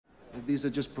These are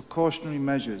just precautionary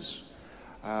measures.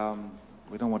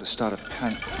 We don't want to start a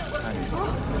panic.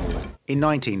 In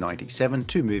 1997,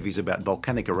 two movies about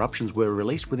volcanic eruptions were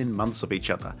released within months of each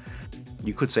other.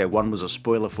 You could say one was a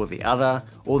spoiler for the other,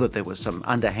 or that there was some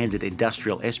underhanded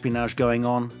industrial espionage going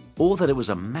on, or that it was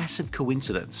a massive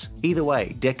coincidence. Either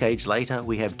way, decades later,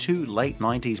 we have two late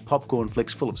 90s popcorn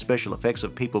flicks full of special effects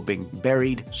of people being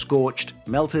buried, scorched,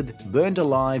 melted, burned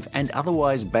alive, and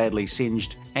otherwise badly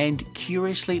singed, and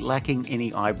curiously lacking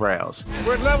any eyebrows.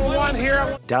 We're at level 1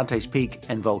 here. Dante's Peak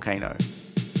and Volcano.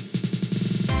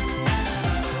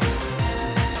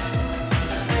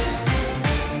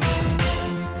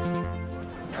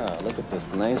 Look at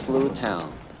this nice little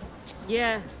town.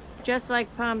 Yeah, just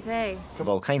like Pompeii.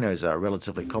 Volcanoes are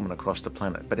relatively common across the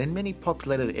planet, but in many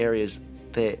populated areas,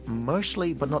 they're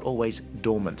mostly, but not always,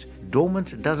 dormant.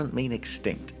 Dormant doesn't mean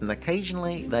extinct, and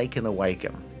occasionally they can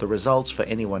awaken. The results for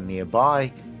anyone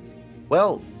nearby,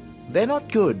 well, they're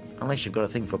not good, unless you've got a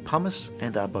thing for pumice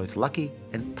and are both lucky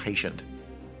and patient.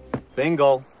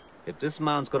 Bingo. If this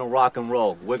mountain's gonna rock and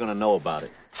roll, we're gonna know about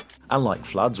it. Unlike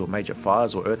floods or major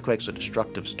fires or earthquakes or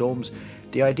destructive storms,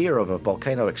 the idea of a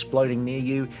volcano exploding near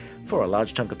you, for a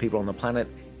large chunk of people on the planet,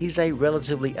 is a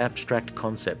relatively abstract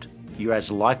concept. You're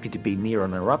as likely to be near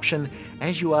an eruption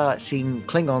as you are seeing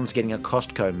Klingons getting a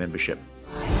Costco membership.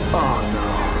 Oh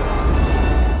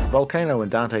no. Volcano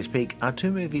and Dante's Peak are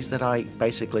two movies that I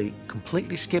basically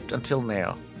completely skipped until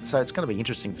now. So it's going to be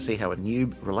interesting to see how a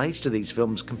noob relates to these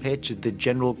films compared to the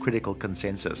general critical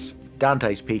consensus.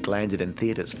 Dante's Peak landed in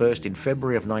theatres first in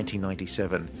February of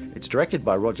 1997. It's directed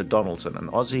by Roger Donaldson, an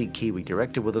Aussie-Kiwi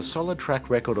director with a solid track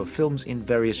record of films in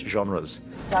various genres.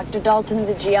 Dr. Dalton's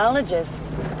a geologist.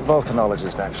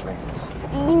 Volcanologist, actually.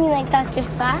 You mean like Dr.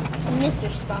 Spock and Mr.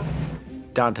 Spock?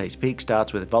 Dante's Peak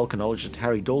starts with volcanologist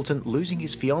Harry Dalton losing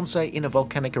his fiancée in a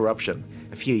volcanic eruption.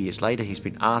 A few years later, he's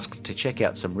been asked to check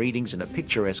out some readings in a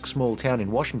picturesque small town in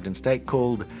Washington state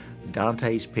called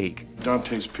Dante's Peak.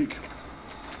 Dante's Peak.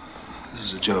 This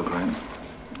is a joke, right?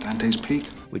 Dante's Peak?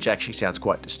 Which actually sounds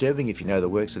quite disturbing if you know the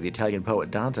works of the Italian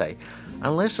poet Dante.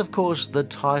 Unless, of course, the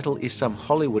title is some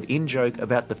Hollywood in-joke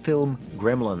about the film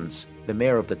Gremlins. The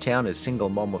mayor of the town is single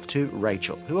mom of two,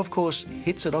 Rachel, who of course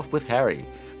hits it off with Harry.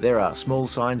 There are small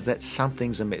signs that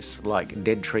something's amiss, like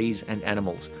dead trees and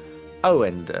animals. Oh,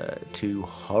 and two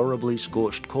horribly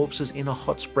scorched corpses in a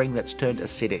hot spring that's turned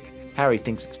acidic. Harry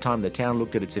thinks it's time the town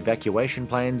looked at its evacuation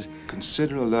plans.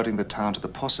 Consider alerting the town to the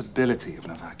possibility of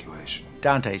an evacuation.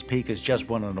 Dante's Peak has just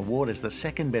won an award as the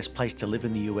second best place to live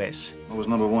in the US. What was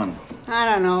number 1? I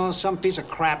don't know, some piece of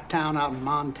crap town out in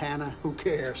Montana. Who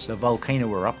cares? The volcano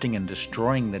erupting and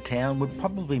destroying the town would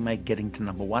probably make getting to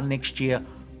number 1 next year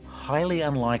highly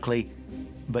unlikely,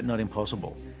 but not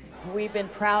impossible. We've been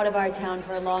proud of our town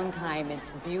for a long time.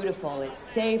 It's beautiful, it's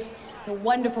safe, it's a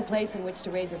wonderful place in which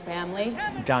to raise a family.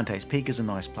 Dante's Peak is a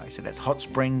nice place. It has hot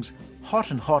springs,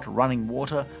 hot running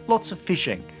water, lots of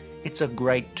fishing. It's a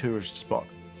great tourist spot,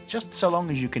 just so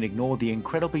long as you can ignore the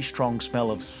incredibly strong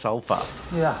smell of sulfur.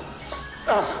 Yeah.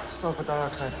 Sulfur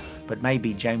dioxide. But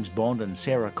maybe James Bond and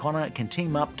Sarah Connor can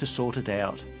team up to sort it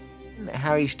out.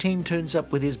 Harry's team turns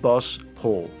up with his boss,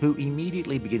 Paul, who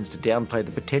immediately begins to downplay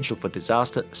the potential for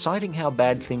disaster, citing how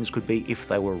bad things could be if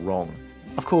they were wrong.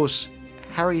 Of course,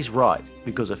 Harry's right,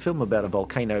 because a film about a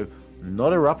volcano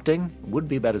not erupting would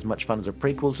be about as much fun as a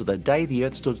prequel to The Day the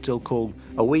Earth Stood Still called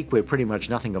A Week Where Pretty Much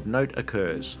Nothing of Note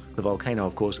Occurs. The volcano,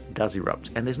 of course, does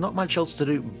erupt, and there's not much else to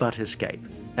do but escape.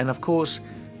 And of course,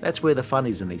 that's where the fun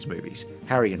is in these movies.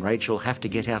 Harry and Rachel have to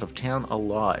get out of town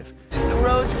alive. The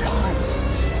road's gone.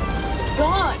 It's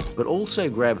gone. But also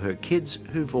grab her kids,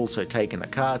 who've also taken a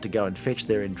car to go and fetch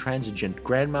their intransigent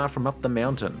grandma from up the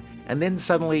mountain. And then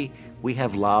suddenly, we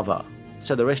have lava.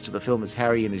 So the rest of the film is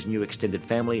Harry and his new extended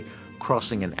family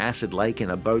crossing an acid lake in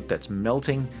a boat that's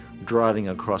melting, driving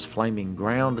across flaming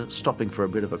ground, stopping for a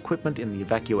bit of equipment in the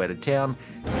evacuated town.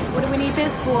 What do we need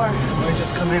this for? They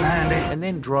just come in handy. And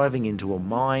then driving into a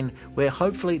mine where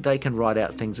hopefully they can ride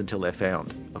out things until they're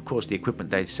found. Of course, the equipment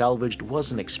they salvaged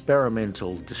was an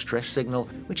experimental distress signal,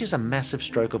 which is a massive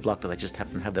stroke of luck that they just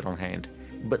happen to have that on hand.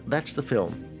 But that's the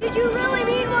film. Did you really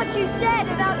mean what you said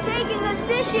about taking us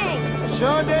fishing?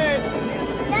 Sure did.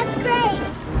 That's great.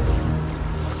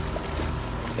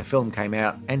 The film came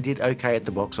out and did okay at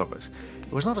the box office.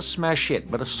 It was not a smash hit,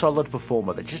 but a solid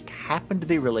performer that just happened to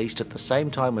be released at the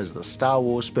same time as the Star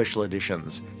Wars special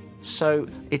editions. So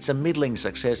it's a middling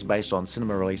success based on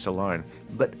cinema release alone.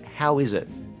 But how is it?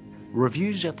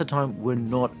 Reviews at the time were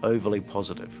not overly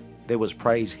positive. There was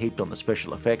praise heaped on the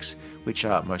special effects, which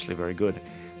are mostly very good,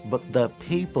 but the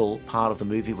people part of the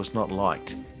movie was not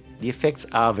liked. The effects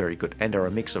are very good and are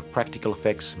a mix of practical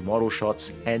effects, model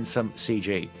shots, and some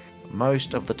CG.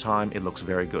 Most of the time it looks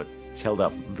very good. It's held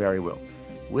up very well.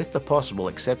 With the possible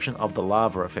exception of the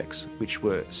lava effects, which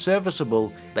were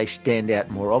serviceable, they stand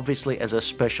out more obviously as a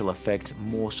special effect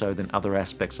more so than other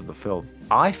aspects of the film.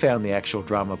 I found the actual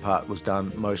drama part was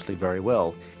done mostly very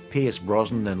well. Pierce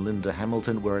Brosnan and Linda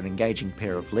Hamilton were an engaging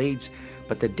pair of leads,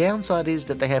 but the downside is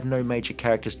that they have no major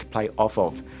characters to play off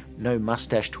of, no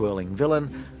mustache-twirling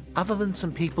villain, other than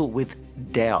some people with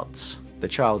doubts. The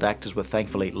child actors were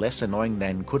thankfully less annoying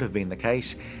than could have been the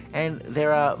case, and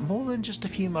there are more than just a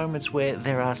few moments where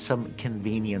there are some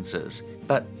conveniences.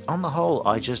 But on the whole,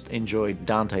 I just enjoyed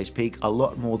Dante's Peak a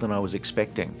lot more than I was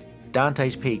expecting.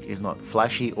 Dante's Peak is not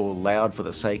flashy or loud for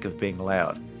the sake of being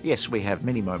loud. Yes, we have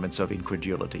many moments of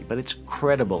incredulity, but it's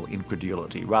credible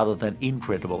incredulity rather than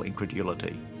incredible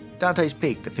incredulity. Dante's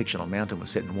Peak, the fictional mountain, was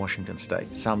set in Washington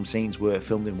State. Some scenes were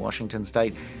filmed in Washington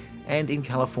State and in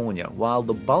California, while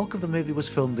the bulk of the movie was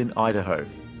filmed in Idaho,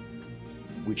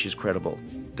 which is credible.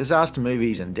 Disaster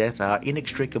movies and death are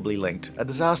inextricably linked. A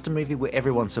disaster movie where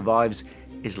everyone survives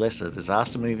is less a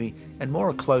disaster movie and more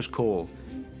a close call.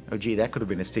 Oh gee, that could have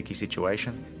been a sticky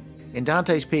situation. In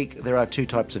Dante's Peak, there are two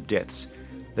types of deaths.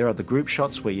 There are the group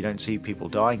shots where you don't see people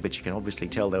dying, but you can obviously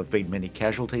tell there have been many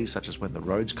casualties, such as when the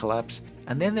roads collapse.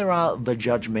 And then there are the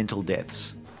judgmental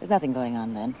deaths. There's nothing going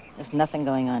on then. There's nothing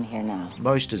going on here now.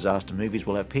 Most disaster movies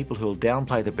will have people who will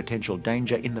downplay the potential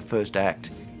danger in the first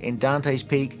act. In Dante's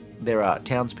Peak, there are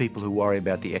townspeople who worry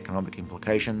about the economic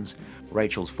implications,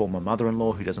 Rachel's former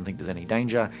mother-in-law who doesn't think there's any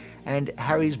danger, and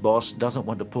Harry's boss doesn't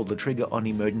want to pull the trigger on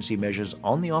emergency measures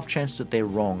on the off chance that they're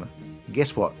wrong.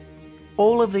 Guess what?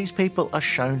 All of these people are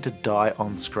shown to die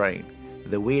on screen.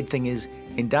 The weird thing is,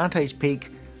 in Dante's Peak,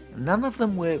 none of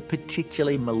them were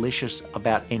particularly malicious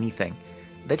about anything.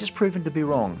 They're just proven to be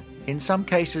wrong. In some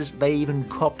cases, they even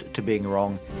copped to being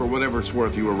wrong. For whatever it's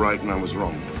worth, you were right and I was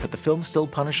wrong. But the film still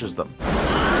punishes them.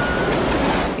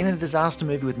 In a disaster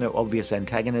movie with no obvious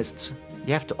antagonists,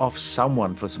 you have to off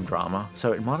someone for some drama,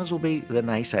 so it might as well be the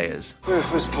naysayers.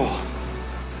 Where's Paul?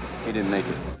 He didn't make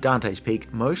it. Dante's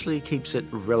Peak mostly keeps it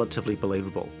relatively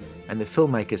believable, and the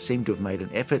filmmakers seem to have made an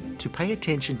effort to pay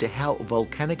attention to how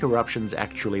volcanic eruptions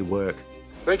actually work.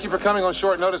 Thank you for coming on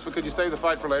short notice, but could you save the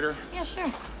fight for later? Yeah,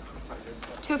 sure.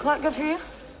 2 o'clock good for you?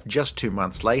 Just 2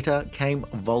 months later came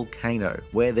Volcano,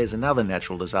 where there's another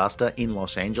natural disaster in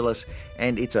Los Angeles,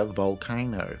 and it's a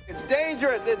volcano. It's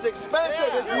dangerous, it's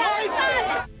expensive, it's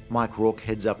noisy! Mike Rourke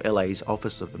heads up LA's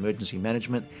Office of Emergency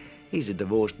Management. He's a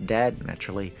divorced dad,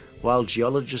 naturally, while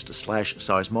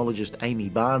geologist/seismologist Amy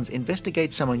Barnes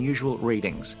investigates some unusual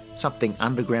readings. Something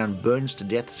underground burns to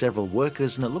death several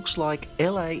workers, and it looks like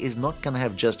LA is not going to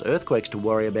have just earthquakes to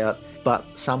worry about, but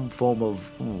some form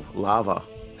of lava.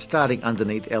 Starting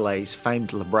underneath LA's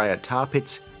famed La Brea tar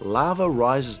pits, lava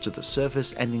rises to the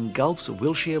surface and engulfs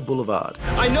Wilshire Boulevard.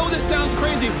 I know this sounds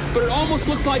crazy, but it almost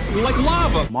looks like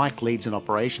lava. Mike leads an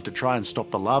operation to try and stop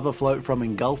the lava flow from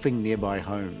engulfing nearby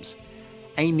homes.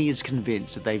 Amy is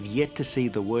convinced that they've yet to see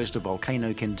the worst a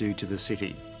volcano can do to the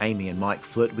city. Amy and Mike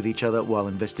flirt with each other while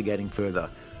investigating further,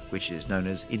 which is known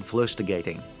as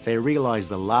influstigating. They realise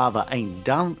the lava ain't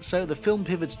done, so the film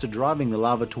pivots to driving the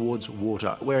lava towards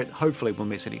water, where it hopefully will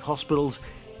miss any hospitals,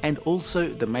 and also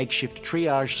the makeshift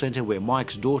triage centre where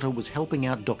Mike's daughter was helping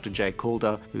out Dr. J.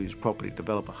 Calder, whose property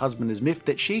developer husband is miffed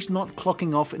that she's not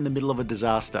clocking off in the middle of a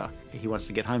disaster. He wants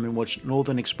to get home and watch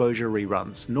Northern Exposure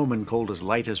reruns. Norman Calder's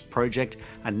latest project,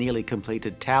 a nearly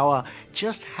completed tower,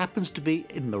 just happens to be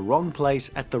in the wrong place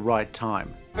at the right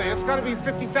time. It's got to be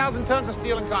 50,000 tons of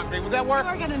steel and concrete. Would that work?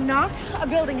 We're gonna knock a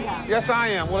building down. Yes, I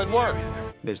am. Will it work?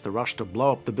 There's the rush to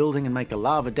blow up the building and make a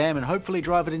lava dam and hopefully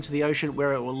drive it into the ocean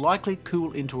where it will likely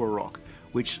cool into a rock,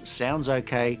 which sounds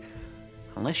okay,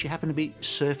 unless you happen to be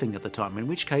surfing at the time, in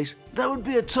which case, that would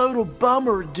be a total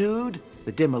bummer, dude.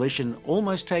 The demolition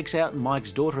almost takes out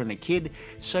Mike's daughter and a kid,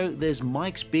 so there's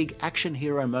Mike's big action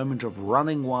hero moment of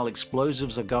running while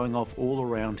explosives are going off all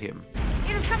around him.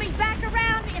 It is coming back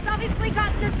around. It's obviously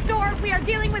gotten the store. We are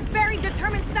dealing with very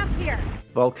determined stuff here.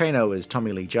 Volcano is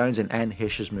Tommy Lee Jones and Anne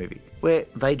Heche's movie, where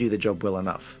they do the job well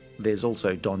enough. There's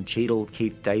also Don Cheadle,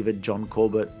 Keith David, John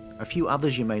Corbett, a few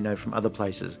others you may know from other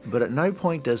places, but at no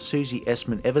point does Susie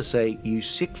Essman ever say, "You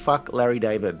sick fuck Larry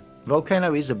David."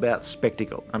 Volcano is about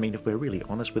spectacle. I mean, if we're really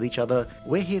honest with each other,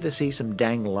 we're here to see some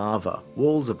dang lava.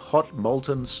 Walls of hot,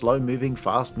 molten, slow-moving,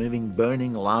 fast-moving,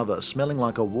 burning lava, smelling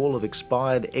like a wall of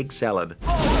expired egg salad.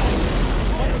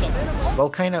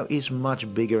 Volcano is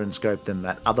much bigger in scope than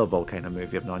that other Volcano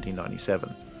movie of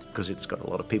 1997, because it's got a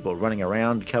lot of people running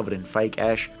around covered in fake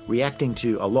ash, reacting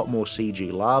to a lot more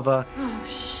CG lava. Oh,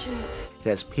 shit. It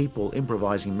has people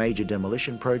improvising major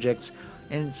demolition projects,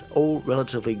 and it's all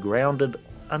relatively grounded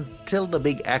until the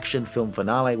big action film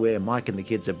finale where Mike and the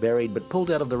kids are buried but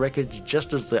pulled out of the wreckage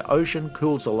just as the ocean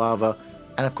cools the lava,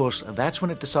 and of course that's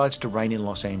when it decides to rain in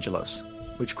Los Angeles,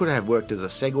 which could have worked as a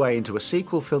segue into a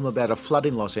sequel film about a flood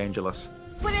in Los Angeles.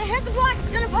 When it hits the block,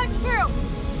 it's gonna punch through.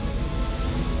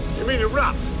 You mean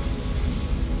erupt?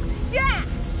 Yeah!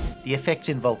 The effects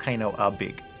in Volcano are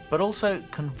big, but also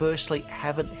conversely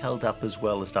haven't held up as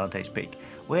well as Dante's Peak,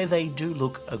 where they do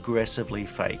look aggressively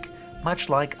fake, much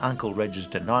like Uncle Reg's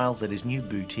denials that his new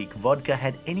boutique vodka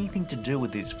had anything to do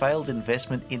with his failed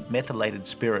investment in methylated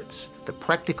spirits. The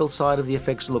practical side of the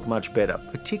effects look much better,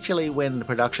 particularly when the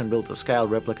production built a scale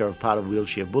replica of part of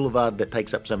Wheelchair Boulevard that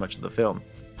takes up so much of the film.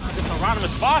 This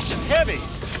Hieronymus Bosch is heavy.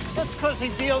 That's because he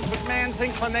deals with man's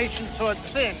inclination toward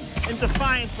sin in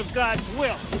defiance of God's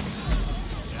will.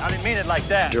 I didn't mean it like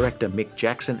that. Director Mick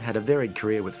Jackson had a varied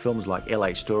career with films like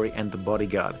LA Story and The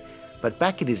Bodyguard, but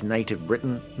back in his native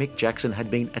Britain, Mick Jackson had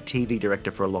been a TV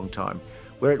director for a long time,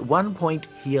 where at one point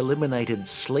he eliminated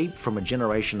sleep from a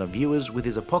generation of viewers with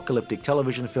his apocalyptic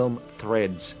television film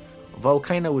Threads.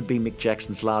 Volcano would be Mick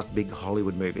Jackson's last big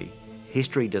Hollywood movie.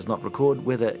 History does not record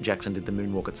whether Jackson did the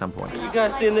moonwalk at some point. You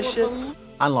guys seeing this shit?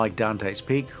 Unlike Dante's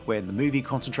Peak, where the movie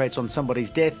concentrates on somebody's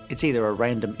death, it's either a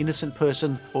random innocent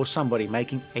person or somebody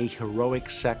making a heroic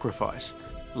sacrifice.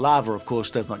 Lava, of course,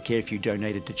 does not care if you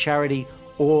donated to charity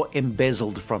or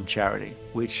embezzled from charity,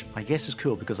 which I guess is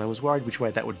cool because I was worried which way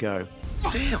that would go.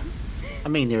 Damn! I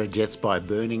mean, there are deaths by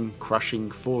burning, crushing,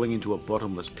 falling into a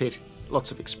bottomless pit, lots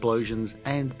of explosions,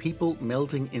 and people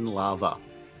melting in lava.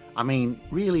 I mean,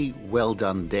 really well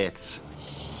done deaths.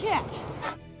 Shit!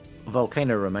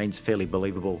 Volcano remains fairly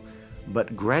believable,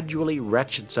 but gradually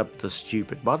ratchets up the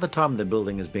stupid by the time the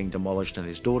building is being demolished and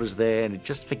his daughter's there, and it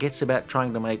just forgets about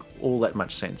trying to make all that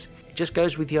much sense. It just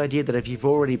goes with the idea that if you've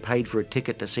already paid for a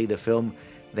ticket to see the film,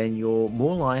 then you're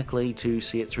more likely to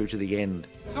see it through to the end.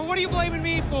 So what are you blaming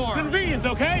me for? Convenience,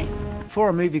 okay? For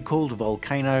a movie called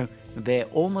Volcano, there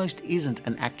almost isn't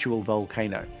an actual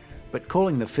volcano. But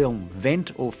calling the film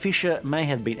Vent or Fissure may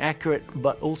have been accurate,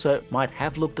 but also might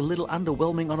have looked a little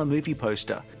underwhelming on a movie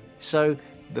poster. So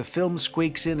the film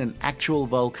squeaks in an actual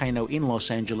volcano in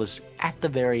Los Angeles at the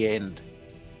very end.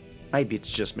 Maybe it's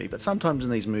just me, but sometimes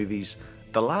in these movies,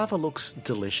 the lava looks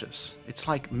delicious. It's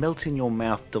like melt in your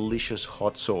mouth delicious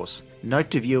hot sauce.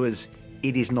 Note to viewers,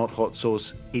 it is not hot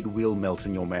sauce, it will melt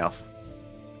in your mouth.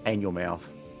 And your mouth.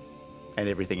 And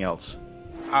everything else.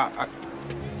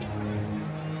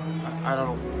 I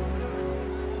don't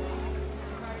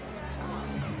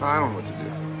know what to do.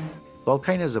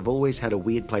 Volcanoes have always had a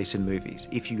weird place in movies.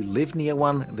 If you live near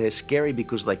one, they're scary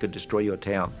because they could destroy your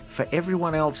town. For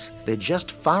everyone else, they're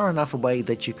just far enough away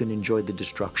that you can enjoy the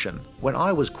destruction. When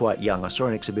I was quite young, I saw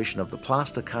an exhibition of the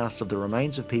plaster casts of the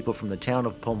remains of people from the town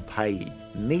of Pompeii.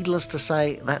 Needless to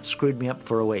say, that screwed me up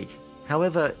for a week.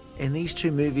 However, in these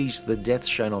two movies, the deaths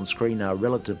shown on screen are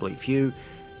relatively few,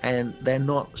 and they're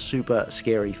not super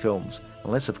scary films.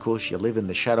 Unless, of course, you live in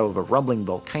the shadow of a rumbling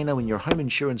volcano and your home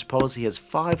insurance policy has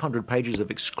 500 pages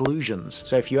of exclusions.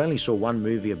 So if you only saw one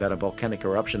movie about a volcanic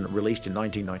eruption released in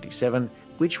 1997,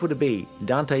 which would it be,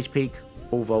 Dante's Peak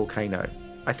or Volcano?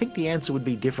 I think the answer would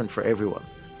be different for everyone.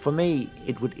 For me,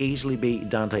 it would easily be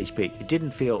Dante's Peak. It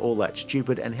didn't feel all that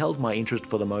stupid and held my interest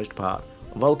for the most part.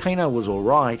 Volcano was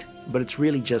alright, but it's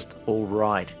really just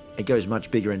alright. It goes much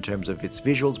bigger in terms of its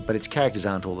visuals, but its characters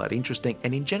aren't all that interesting,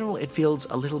 and in general it feels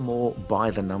a little more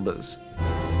by the numbers.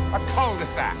 A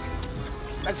cul-de-sac.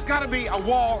 That's gotta be a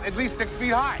wall at least 6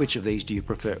 feet high. Which of these do you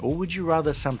prefer, or would you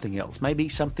rather something else? Maybe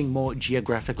something more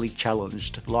geographically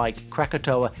challenged, like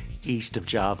Krakatoa east of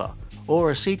Java?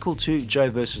 Or a sequel to Joe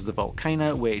vs. the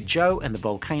Volcano, where Joe and the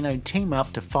volcano team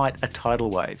up to fight a tidal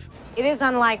wave? It is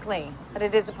unlikely, but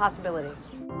it is a possibility.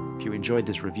 If you enjoyed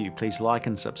this review, please like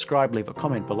and subscribe, leave a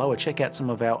comment below, or check out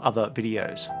some of our other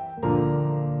videos.